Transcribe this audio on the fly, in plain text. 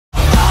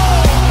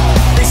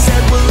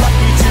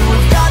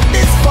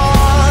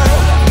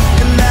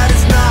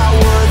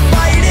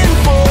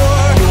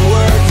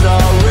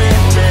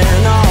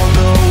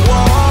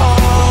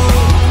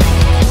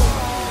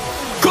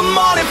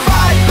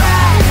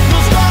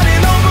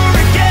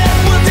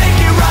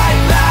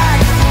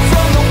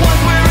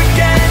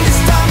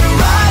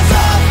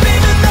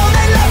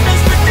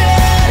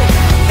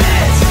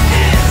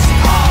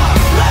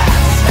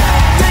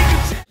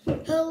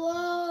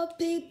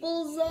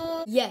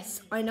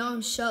now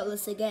I'm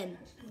shirtless again.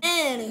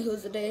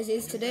 Anywho's the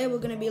daisies, today we're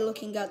going to be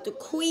looking at the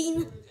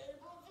Queen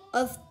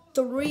of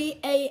 3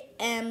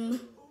 a.m.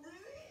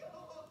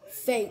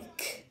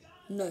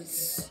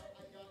 fakeness.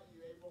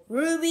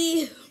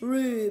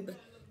 Rube.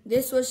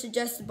 This was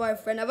suggested by a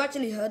friend. I've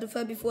actually heard of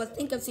her before. I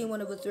think I've seen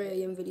one of her 3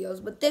 a.m.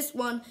 videos, but this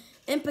one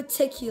in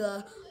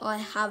particular I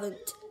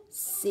haven't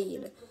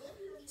seen.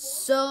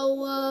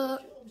 So,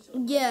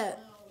 yeah,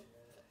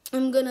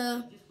 I'm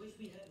gonna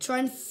try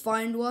and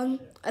find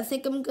one. I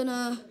think I'm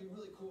gonna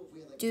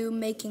do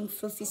making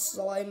fluffy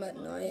slime at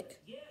night.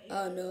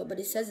 I don't know, but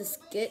it says a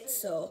skit,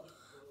 so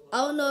I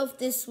don't know if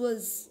this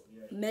was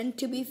meant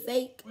to be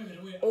fake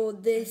or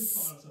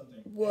this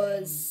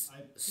was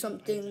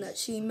something that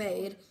she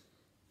made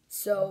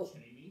so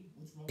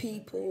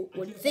people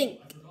would think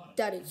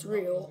that it's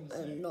real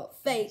and not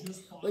fake,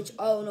 which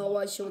I don't know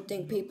why she would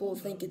think people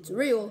think it's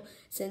real,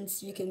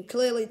 since you can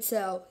clearly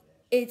tell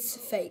it's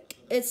fake.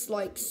 It's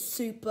like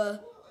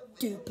super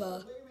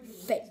duper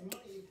fake.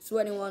 So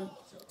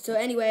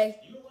anyway,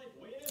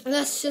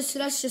 let's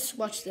just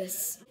watch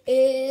this.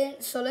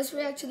 So let's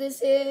react to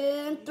this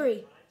in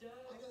 3,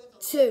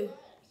 2,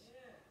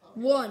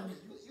 1.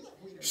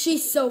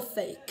 She's so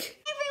fake.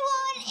 Hey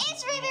everyone,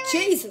 it's Rube.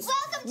 Jesus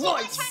Welcome to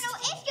my channel.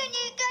 If you're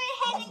new, go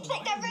ahead and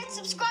click that red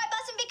subscribe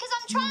button because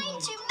I'm trying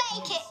to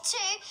make it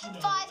to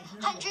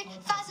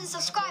 500,000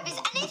 subscribers.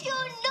 And if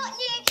you're not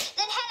new,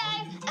 then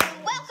hello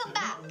and welcome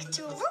back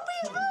to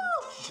Rube.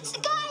 So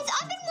guys,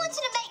 I've been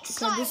wanting to make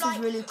slime this is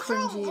really for a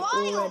cringy while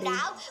already.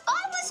 now. But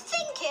I was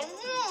thinking,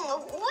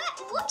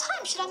 what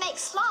time should I make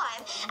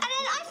slime? And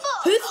then I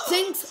thought, Who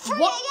thinks 3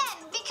 what?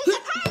 a.m. because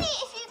apparently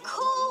if you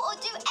call or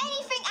do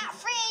anything at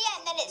 3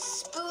 a.m. then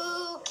it's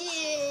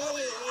spooky.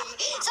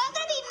 So I'm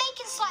going to be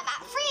making slime at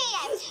 3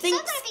 a.m. So I'm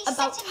going to be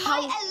about setting how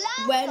my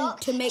alarm when clock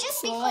to make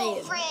just slime.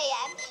 before 3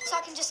 a.m. so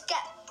I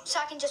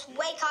can just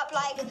wake up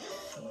like, there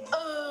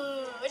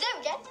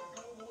we go.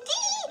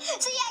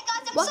 So yeah,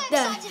 guys, I'm so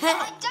excited, but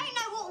I don't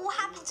know what will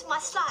happen to my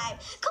slime.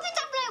 Comment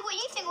down below what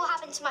you think will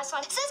happen to my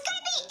slime. So it's going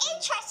to be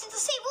interesting to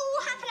see what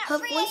will happen at 3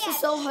 a.m. Her voice is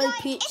so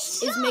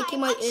high-pitched, it's making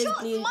my ears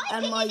bleed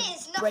and my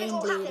brain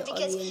bleed on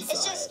the inside.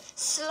 It's just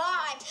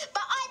slime.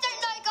 But I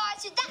don't know, guys,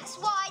 so that's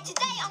why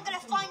today I'm going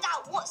to find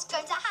out what's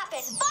going to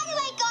happen. By the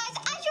way, guys,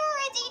 as you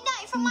already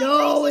know from my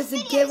previous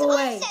videos,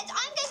 giveaway. I said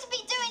I'm going to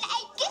be doing a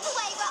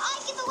giveaway where I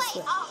give away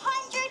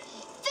 100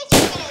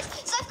 fidget spinners.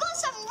 So I've got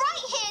some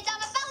right here that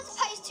I'm about to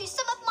post to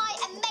some of my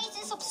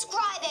amazing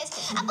subscribers.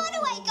 And by the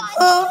way, guys,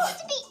 if you want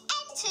to be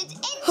entered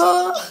into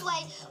the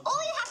giveaway,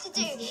 all you have to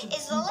do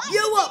is like the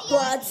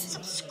video,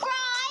 subscribe,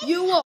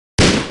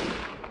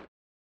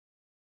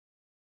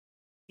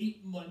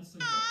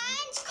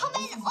 and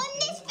comment on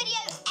this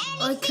video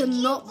anything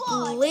you want.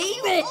 believe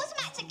You it. will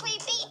automatically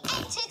be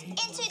entered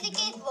into the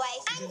giveaway.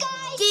 And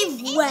guys, Giveaway.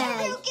 this is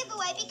a real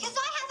giveaway because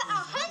I have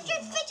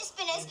 100 fidget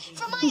spinners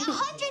from my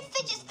 100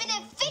 fidget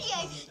spinner video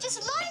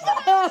just lying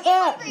around in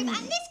my room.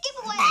 And this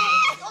giveaway will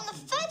end on the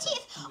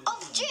 30th of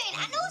June.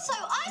 And also,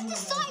 I've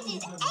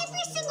decided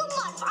every single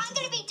month I'm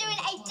going to be doing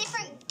a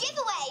different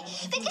giveaway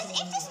because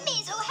if this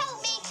means it will help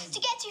me to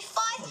get to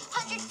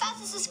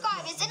 500,000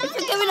 subscribers, then I'm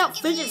giving out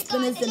fidget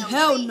spinners, then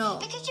hell no.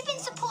 Because you've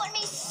been supporting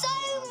me so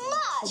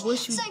much. I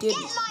wish you so did.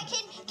 Get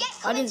liking, get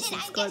commenting,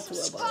 and get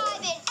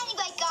subscribing.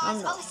 Anyway,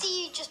 guys, I'll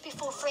see you just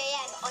before 3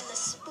 a.m. on the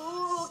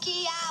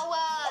spooky hour.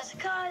 So,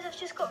 guys, I've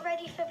just got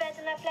ready for bed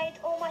and I've laid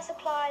all my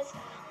supplies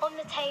on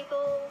the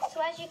table.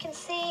 So, as you can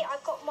see,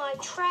 I've got my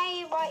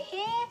tray right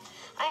here.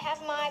 I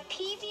have my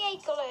PVA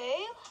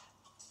glue.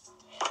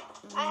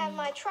 I have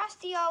my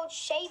trusty old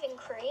shaving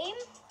cream.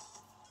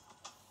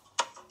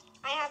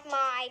 I have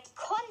my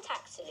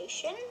contact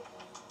solution.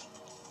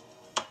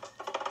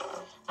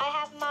 I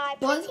have my...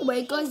 By the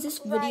way, guys, this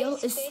video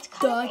is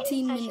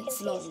 30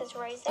 minutes long.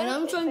 And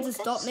I'm trying to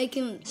stop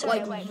making,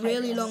 like,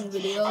 really long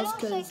videos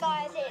because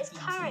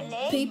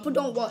people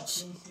don't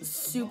watch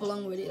super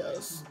long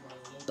videos.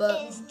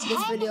 But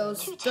this video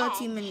is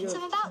 30 minutes. So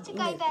I'm about to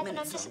go to bed and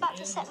I'm just about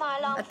to set my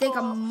alarm. I think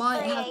I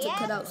might have to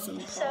cut out some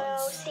parts. So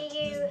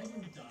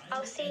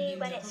I'll see you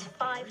when it's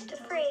 5 to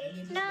 3.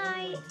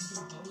 Night.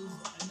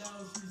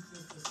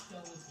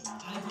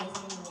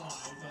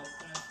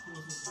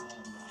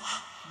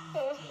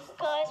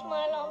 Guys,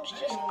 my alarm's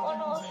just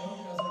gone off.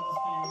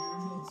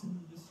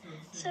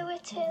 So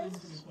it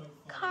is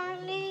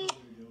currently,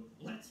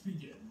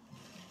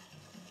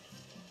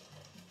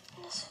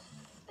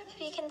 if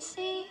you can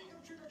see,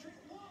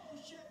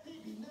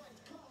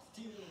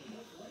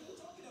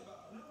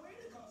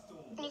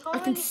 I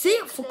can see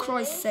it, for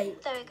Christ's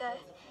sake. There we go.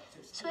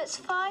 So it's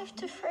 2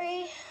 to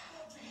 3.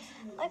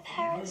 My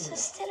parents are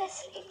still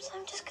asleep, so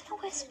I'm just going to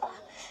whisper. I'm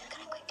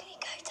going to quickly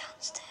go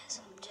downstairs.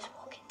 I'm just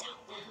walking down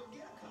now.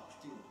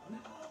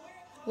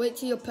 Wait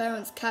till your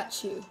parents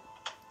catch you. Don't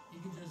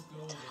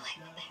wake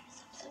my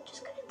parents up, so I'm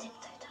just going to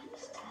tiptoe down the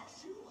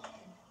stairs.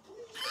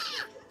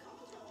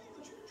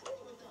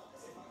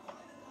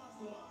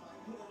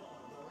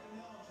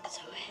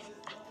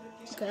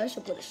 Okay, I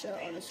should put a shirt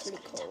on. It's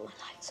really cold.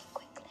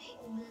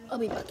 I'll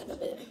be back in a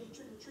bit.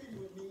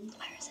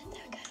 Where is it?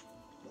 There we go.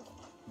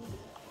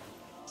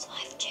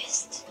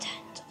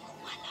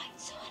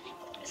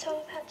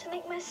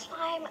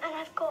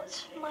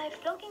 my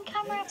vlogging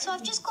camera. So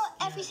I've just got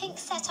everything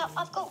set up.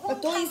 I've got one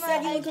thought you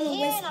said camera you were over gonna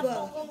here and I've whisper.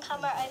 got one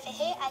camera over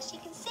here, as you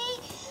can see.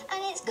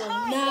 And it's Nah.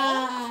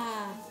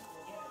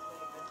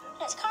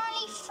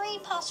 currently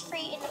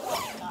 3:03 in the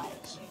morning,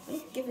 guys.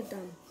 Give it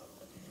down.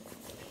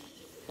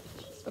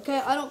 Okay,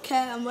 I don't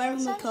care. I'm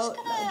wearing my coat.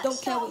 I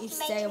don't care what you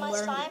say. I'm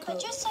wearing my coat. But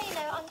just so you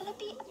know, I'm going to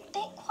be a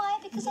bit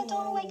quiet because I don't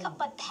want to wake up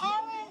my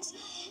parents.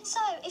 So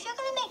if you're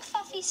going to make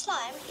fluffy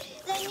slime,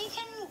 then you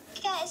can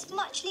get as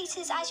much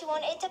litres as you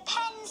want. It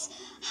depends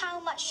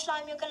how much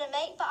slime you're going to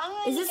make. But I'm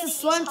only Is this gonna a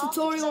slime use half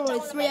tutorial because I or a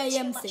don't wanna make 3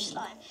 a.m. too much thing?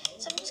 slime.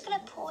 So I'm just going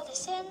to pour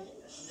this in.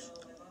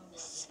 It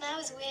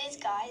smells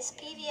weird, guys.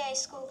 PVA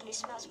school glue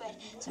smells weird.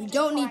 So You I'm just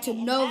don't need to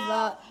pouring it know now.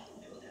 that,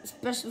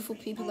 especially for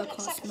people that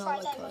Looks can't like a smell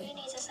fried like egg. All you I.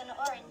 need is an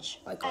orange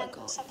Like I and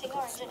can't. something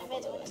orange in the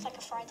middle. It's like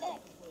a fried egg.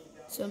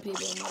 Some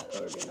people might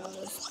already know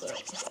this,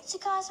 but So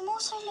guys, I'm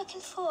also looking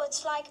forward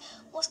to like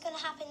what's going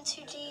to happen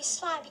to the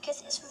slime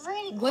because it's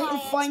really wait quiet.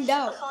 and find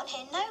out. I can't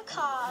hear no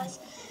cars.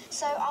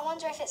 So I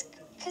wonder if it's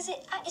because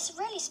it's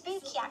really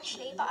spooky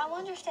actually. But I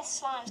wonder if this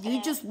slime's going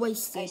You to just go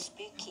wasted.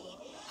 spooky.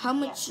 How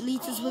much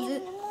liters was In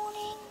it the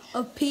morning.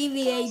 of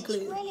PVA Guys, glue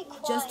it's really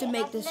quiet, just to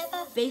make and this I've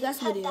never fake ass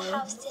had video the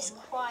house this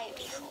quiet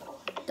before.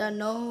 that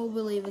no one will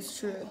believe is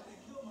true?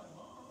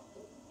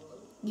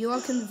 You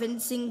are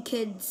convincing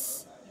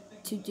kids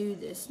to do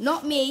this.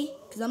 Not me,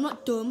 because I'm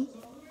not dumb.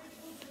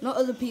 Not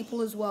other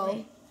people as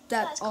well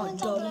that Guys, are comment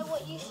down below dumb.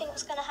 what you think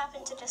is going to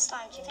happen to this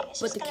slime. Do you think it's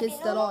But just the going to kids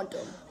be that normal? are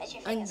dumb. Or do you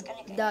think And it's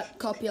going to go? that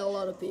copy a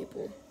lot of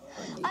people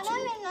on I know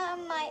YouTube.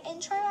 in my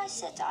intro I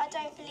said that I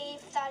don't believe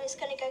that it's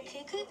going to go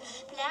cuckoo,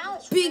 but now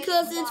it's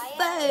Because really it's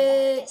quiet. I'm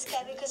a bit fake.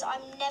 scared because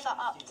I'm never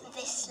up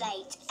this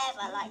late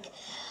ever. Like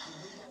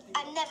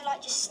I'm never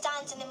like just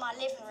standing in my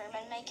living room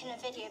and making a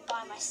video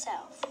by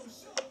myself.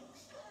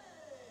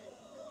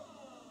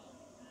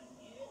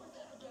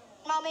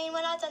 I mean,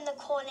 when I done the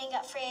calling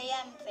at 3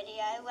 a.m.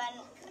 video,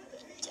 when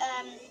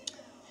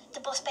the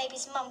boss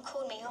baby's mum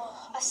called me,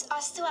 I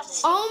still have to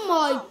sleep Oh with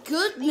my mum.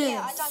 goodness.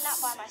 Yeah, I done that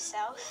by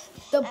myself.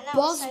 The And that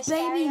boss was so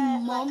baby scary.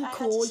 mum I had to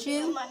called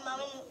sleep with you? my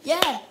mum and-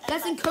 Yeah, and,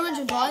 let's like, encourage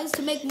her, that guys, day.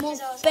 to make more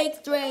Because I was fake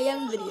like, 3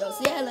 a.m.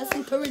 videos. Yeah, let's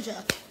encourage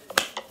her.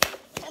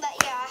 But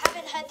yeah, I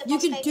haven't heard the You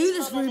boss can baby's do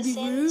this, mum ever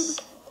Ruby Rube. since.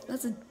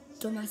 That's a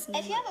dumbass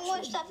name. If you haven't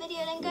watched that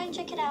video, then go and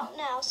check it out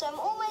now. So I'm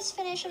almost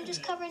finished. I'm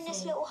just covering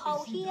this little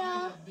hole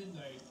here.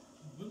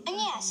 And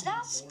yeah, so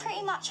that's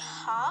pretty much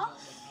half.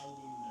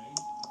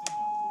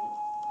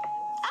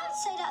 I'd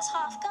say that's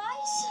half,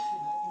 guys.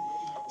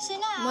 So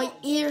now My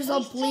ears are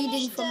we've bleeding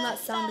finished from the that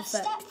sound first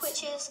effect. step,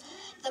 which is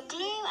the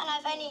glue, and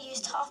I've only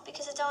used half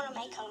because I don't want to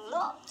make a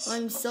lot.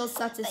 I'm so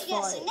But yeah, so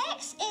satisfied.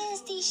 next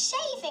is the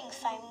shaving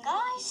foam,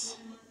 guys.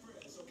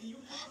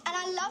 And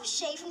I love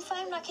shaving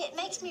foam. Like, it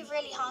makes me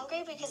really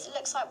hungry because it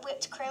looks like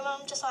whipped cream.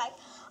 I'm just like,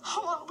 I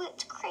want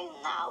whipped cream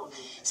now.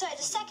 So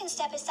the second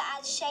step is to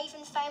add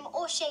shaving foam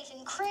or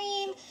shaving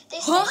cream.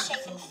 This is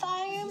shaving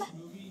foam.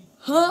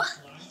 Huh?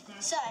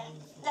 So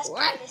let's put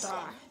What this the? in.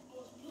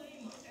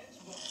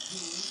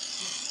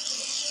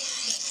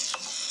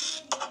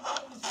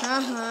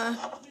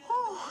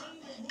 Whew.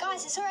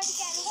 Guys, it's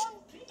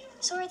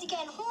already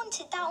getting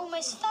haunted. That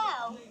almost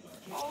fell.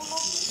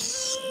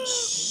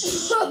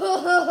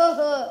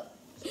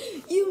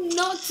 You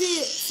knocked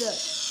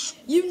it.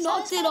 You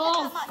knocked it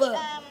off.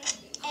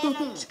 And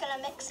I'm just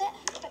gonna mix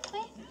it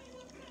quickly.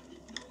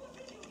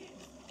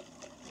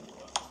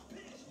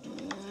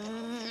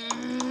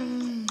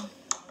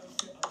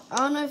 I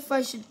don't know if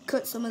I should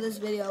cut some of this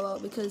video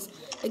out because,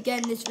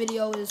 again, this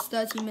video is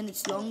 30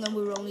 minutes long and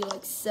we're only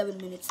like 7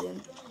 minutes in.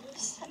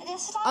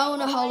 I don't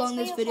know how long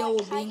this video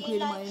will be, including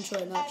my intro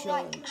and outro.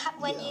 Like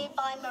when you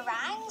buy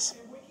meringues,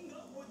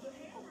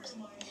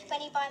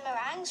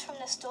 from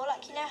the store,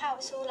 like you know how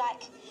it's all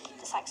like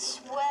it's like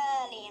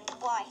swirly and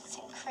white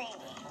and creamy.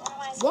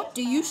 What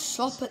do you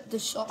shop at the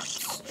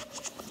shops?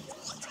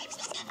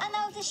 I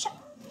know the shop.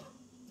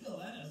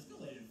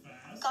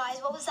 Guys,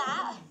 what was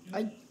that?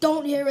 I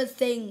don't hear a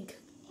thing.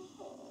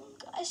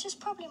 It's just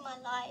probably my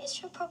light. It's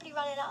probably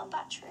running out of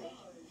battery.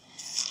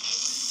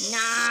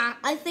 Nah,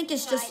 I think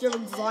it's just your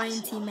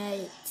anxiety,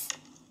 mate.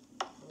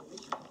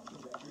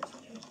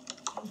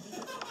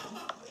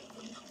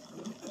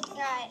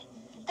 Right.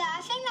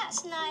 I think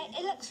that's nice.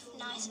 It looks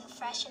nice and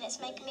fresh, and it's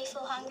making me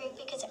feel hungry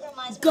because it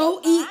reminds me Go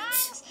of eat.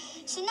 meringues.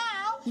 So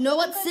now, You know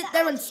what? I'm going Sit to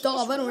there add- and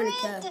starve. I don't really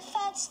it's care. The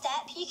third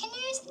step, you can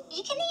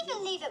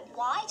even leave it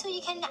white, or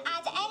you can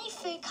add any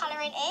food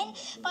colouring in.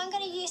 But I'm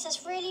going to use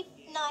this really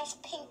nice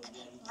pink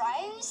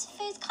rose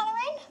food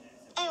colouring.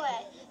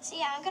 Anyway, so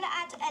yeah, I'm going to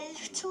add a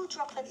little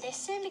drop of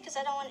this in because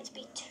I don't want it to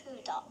be too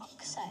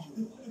dark. So.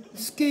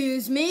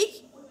 Excuse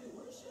me?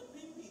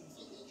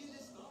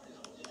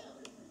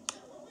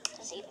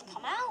 Does it even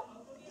come out?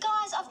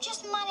 Guys, I've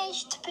just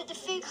managed to put the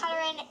food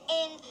colouring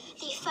in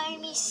the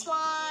foamy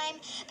slime.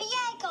 But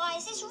yeah,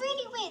 guys, it's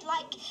really weird.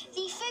 Like,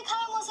 the food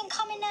colouring wasn't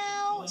coming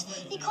out.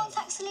 The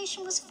contact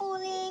solution was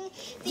falling.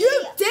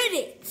 You did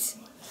it!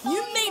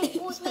 You made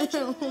it. I was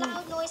making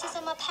loud noises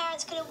and my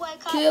parents could have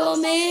woke up. Kill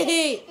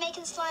me.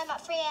 Making slime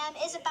at 3 a.m.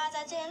 is a bad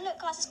idea. And look,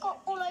 guys, it's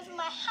got all over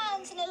my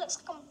hands and it looks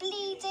like I'm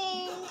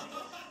bleeding.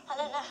 I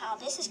don't know how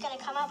this is going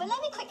to come out, but let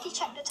me quickly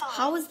check the time.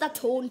 How is that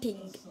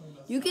taunting?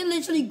 You can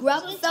literally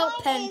grab a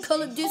felt pen,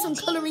 do some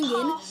colouring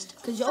in,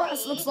 because your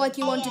ass looks like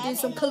you want to do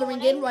some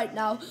colouring in right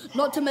now.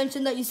 Not to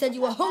mention that you said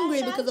you were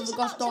hungry because of the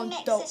gosh darn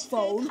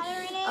phone.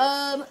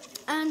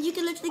 And you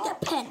can literally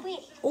get pen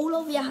all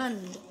over your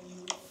hand.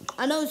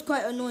 I know it's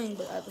quite annoying,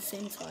 but at the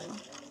same time,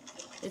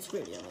 it's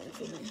really annoying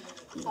for me.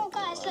 Oh,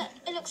 guys, look,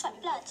 it looks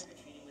like blood.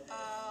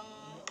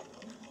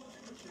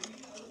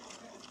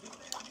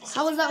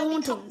 How is that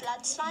haunting?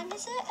 Blood slime,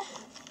 is it?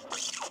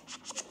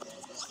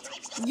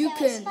 You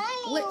can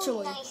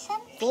literally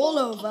fall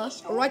over,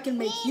 or I can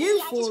make you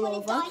fall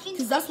over,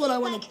 because that's what I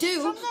want to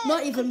do.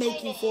 Not even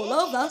make you fall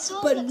over,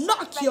 but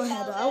knock your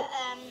head out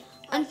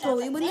and throw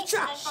you in the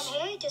trash. From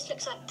here, it just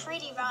looks like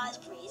pretty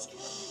raspberries.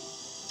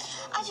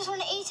 I just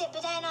want to eat it,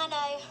 but then I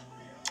know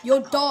you'll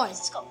die.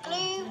 it's got glue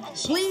and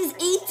shit. Please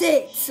eat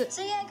it.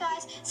 So yeah,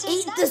 guys. So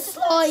Eat that's the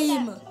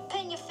slime.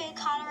 Putting your food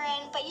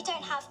colouring, but you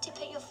don't have to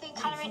put your food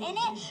colouring in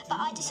it. But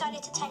I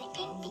decided to turn it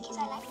pink because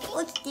I like pink.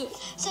 What's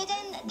this? So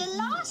then the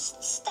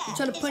last step. You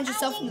trying to punch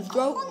yourself in the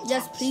throat?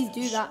 Yes, please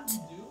do that.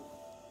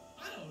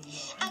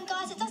 And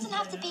guys, it doesn't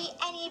have to be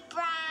any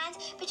brand,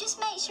 but just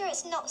make sure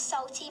it's not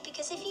salty,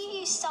 because if you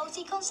use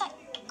salty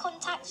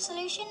contact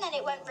solution, then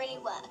it won't really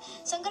work.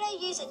 So I'm going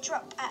to use a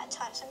drop at a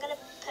time. So I'm going to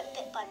put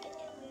bit by bit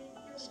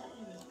in. So,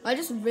 I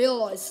just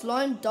realised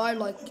slime died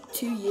like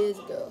 2 years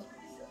ago.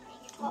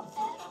 what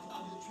there?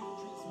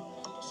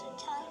 Just a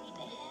tiny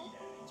bit here.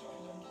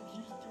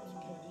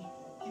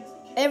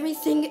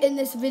 Everything in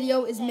this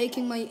video is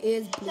making my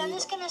ears So I'm bleed.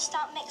 just going to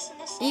start mixing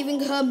this in. Even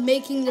her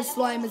making the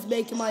slime is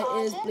making my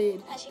ears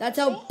bleed. That's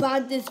how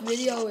bad this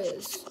video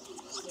is.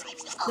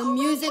 The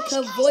music,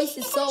 her voice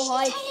is so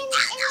high.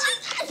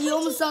 She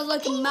almost sounds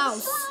like a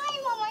mouse.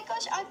 Oh my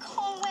gosh, I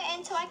can't wait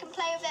until I can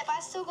play with it, but I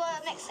still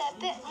got to mix it a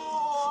bit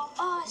more.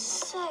 Oh, it's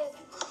so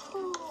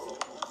cool.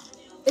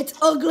 It's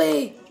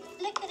ugly.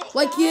 Look at it,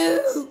 Like guys.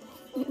 you.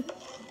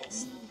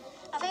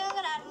 I think I'm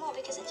going to add more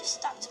because it just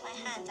stuck to my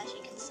hand, as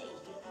you can see.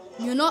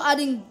 You're not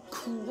adding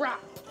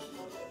crap.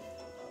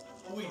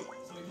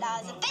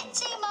 That was a bit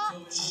too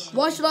much.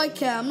 Why should I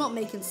care? I'm not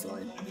making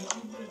slime.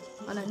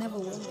 And I never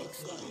will make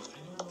slime.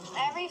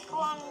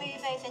 Everyone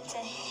move over to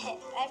here.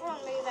 Everyone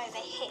move over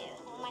here.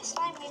 My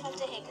slime move over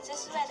to here because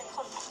this is where the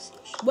contact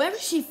solution. Where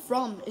is she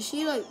from? Is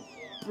she like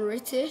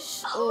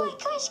British? Oh Or my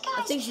gosh, guys.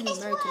 I think she's it's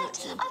American worked.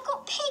 actually. I've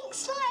got pink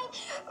slime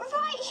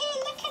right here.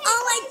 Look at it.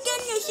 Oh my guys.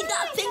 goodness, you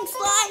got Look, pink I'm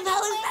gonna slime. How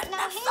is use that? it. Now,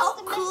 That's here's so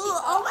the cool. messy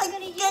Oh part. my I'm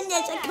gonna use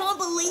goodness, I my can't hand.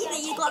 believe I'm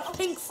it. You gonna got take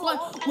pink the slime.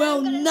 fork and Well,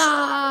 I'm gonna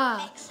nah.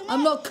 start mixing I'm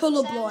it. not So I'm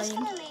just colorblind.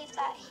 going to leave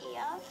that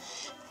here.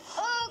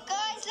 Oh,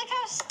 guys, look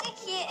how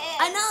sticky it is.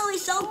 I know,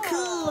 it's so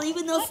cool.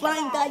 Even though Look at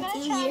slime that. I'm died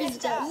gonna 2 try and years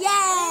lift ago. it up.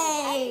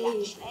 Yay!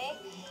 Actually.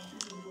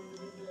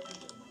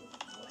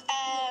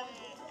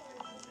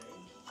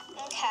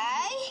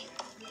 Okay.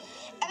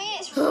 I mean,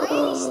 it's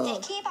really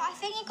sticky, but I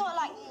think you've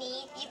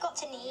got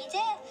to knead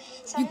it.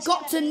 So I'm You just got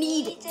gonna to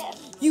knead knead it.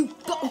 You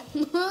got.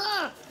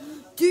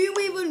 Do you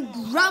even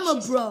grammar,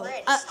 bro?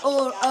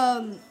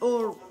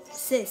 Or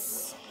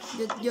sis?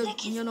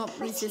 You're not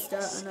my sister,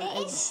 and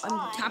I'm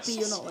happy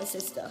you're not my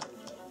sister.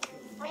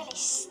 Really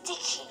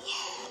sticky.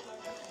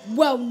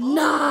 Well,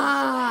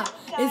 nah.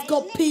 It's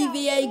got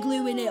PVA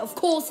glue in it. Of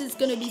course it's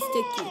gonna be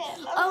sticky.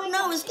 Oh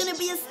no, it's gonna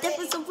be as stiff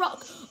as a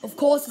rock. Of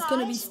course it's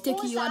gonna be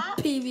sticky. You had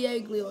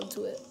PVA glue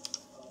onto it.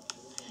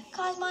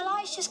 Guys, my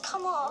lights just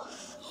come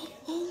off.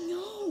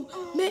 Oh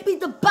no. Maybe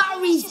the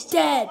battery's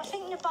dead. I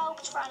think the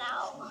bulb's run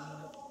out.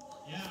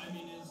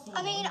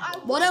 I mean,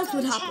 What else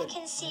would happen? check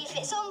and see if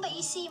it's on, but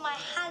you see my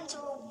hands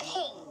are all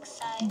pink,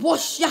 so...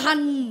 Wash your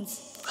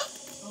hands.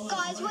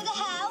 Guys, what the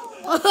hell?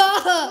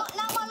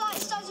 Now my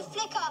light starts to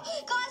flicker.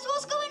 Guys,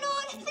 what's going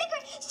on?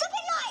 Flickering. Stop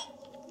it, light.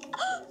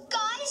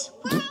 Guys,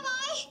 where am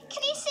I?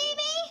 Can you see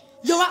me?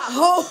 You're at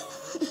home.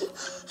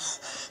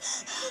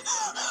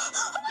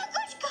 Oh my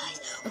gosh, guys.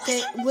 Okay,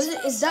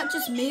 is that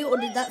just me or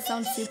did that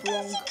sound super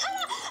wrong? And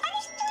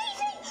it's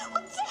breathing.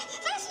 What the?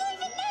 That's not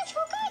even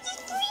natural, guys.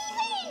 It's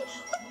breathing.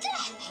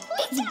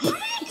 What the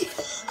heck?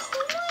 Oh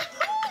my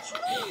gosh.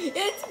 Look.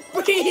 It's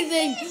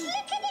breathing.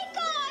 Look at it,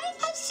 guys.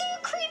 I'm so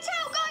creeped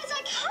out, guys.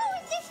 Like, how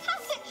has this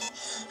happened?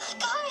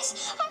 Guys,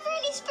 I'm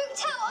really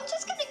spooked out. I'm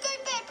just going to go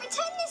to bed.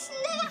 Pretend this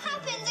never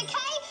happened,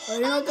 okay? Are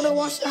you not going to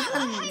wash your I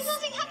hope hands?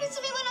 nothing happens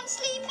to me when I'm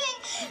sleeping.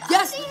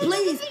 Yes,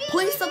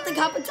 please something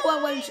happen to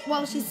her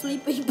while she's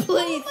sleeping.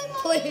 Please,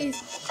 please.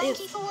 Thank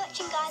you for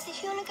watching, guys.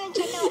 If you want to go and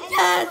check out any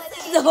Yes,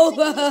 of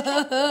my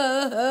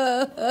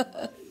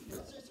videos,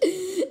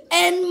 no.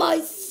 End my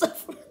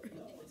suffering.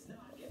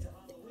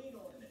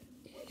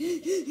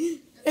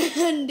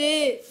 End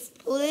it,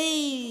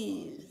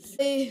 please.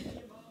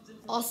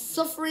 Our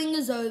suffering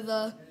is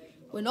over.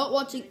 We're not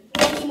watching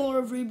any more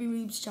of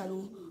Rube's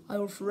channel. I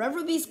will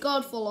forever be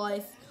scarred for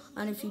life.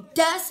 And if you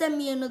dare send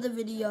me another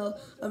video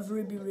of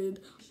Rube,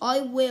 I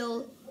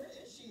will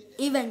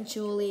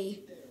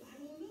eventually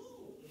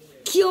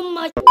kill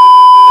my.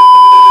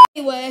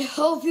 Anyway,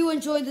 hope you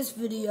enjoyed this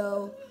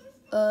video.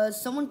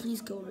 Someone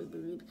please kill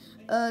Rube.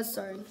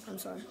 Sorry. I'm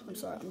sorry.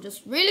 I'm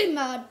just really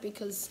mad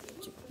because.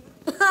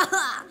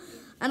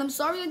 And I'm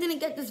sorry I didn't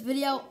get this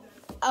video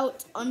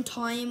out on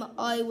time.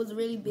 I was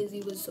really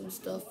busy with some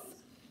stuff.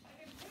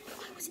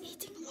 I was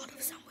eating a lot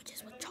of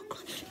sandwiches with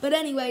chocolate. But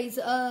anyways,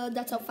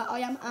 that's how fat I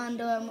am.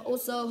 And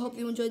also hope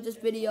you enjoyed this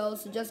video.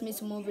 Suggest me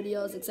some more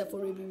videos except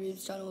for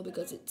Rube's channel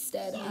because it's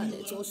dead and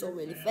it's also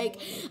really fake.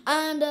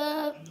 And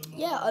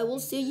yeah, I will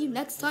see you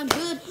next time.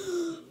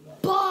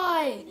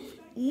 Goodbye.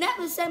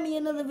 Never send me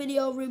another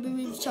video.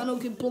 Rube's channel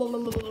can blah blah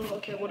blah blah.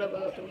 Okay, whatever.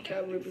 I don't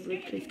care. Rube,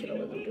 please kill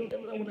him.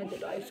 When I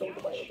did, I sold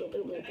the Bible.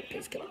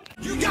 Please kill him.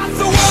 You got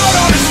the world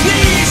on your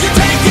sneeze. You're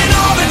taking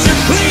all that you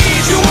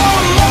please. You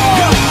want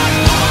more,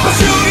 but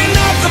you get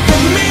nothing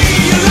from me.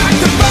 You like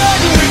the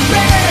burden we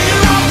bear. You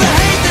love the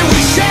hate that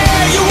we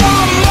share. You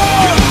want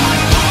more,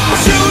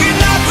 but you get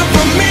nothing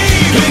from me.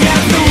 You got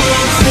the world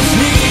on your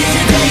sneeze.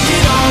 You're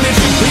taking all that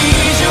you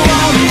please. You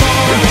want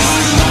more.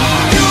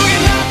 You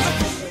get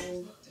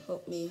nothing.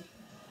 Help me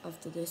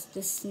after this.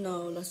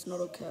 No, that's not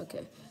okay.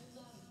 Okay.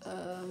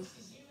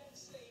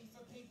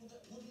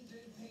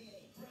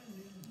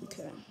 Okay.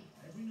 Okay.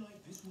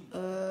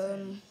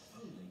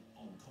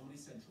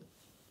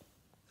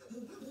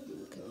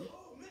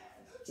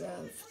 Yeah,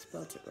 that's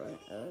about it,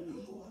 right?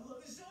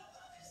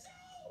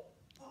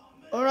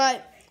 All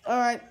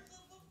right.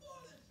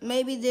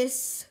 Maybe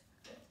this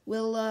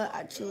will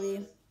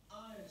actually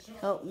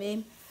help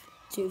me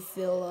to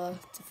feel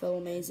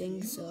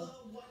amazing. So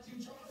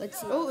let's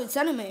see. Oh, it's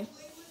anime.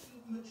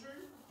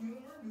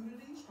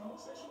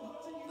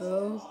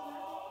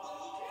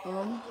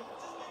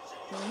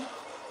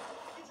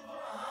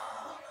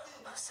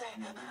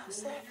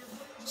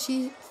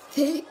 She's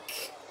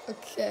thick.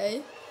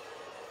 Okay.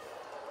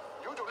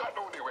 You do not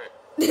know the way.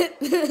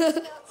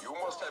 You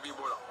must have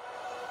Ebola.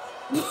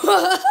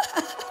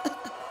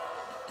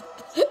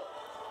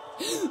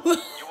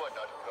 You are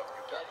not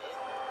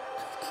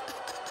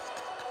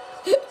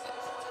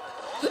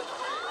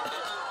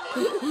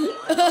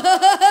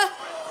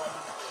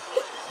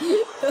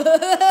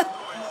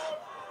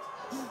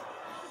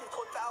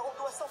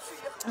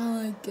Oh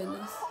my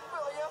goodness.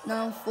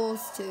 Now I'm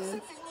forced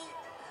to.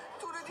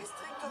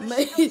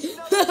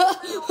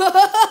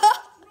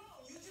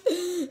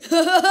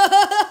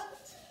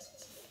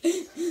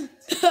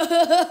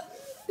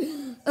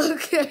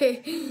 Okay.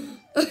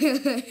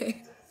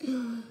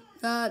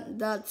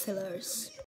 That's hilarious.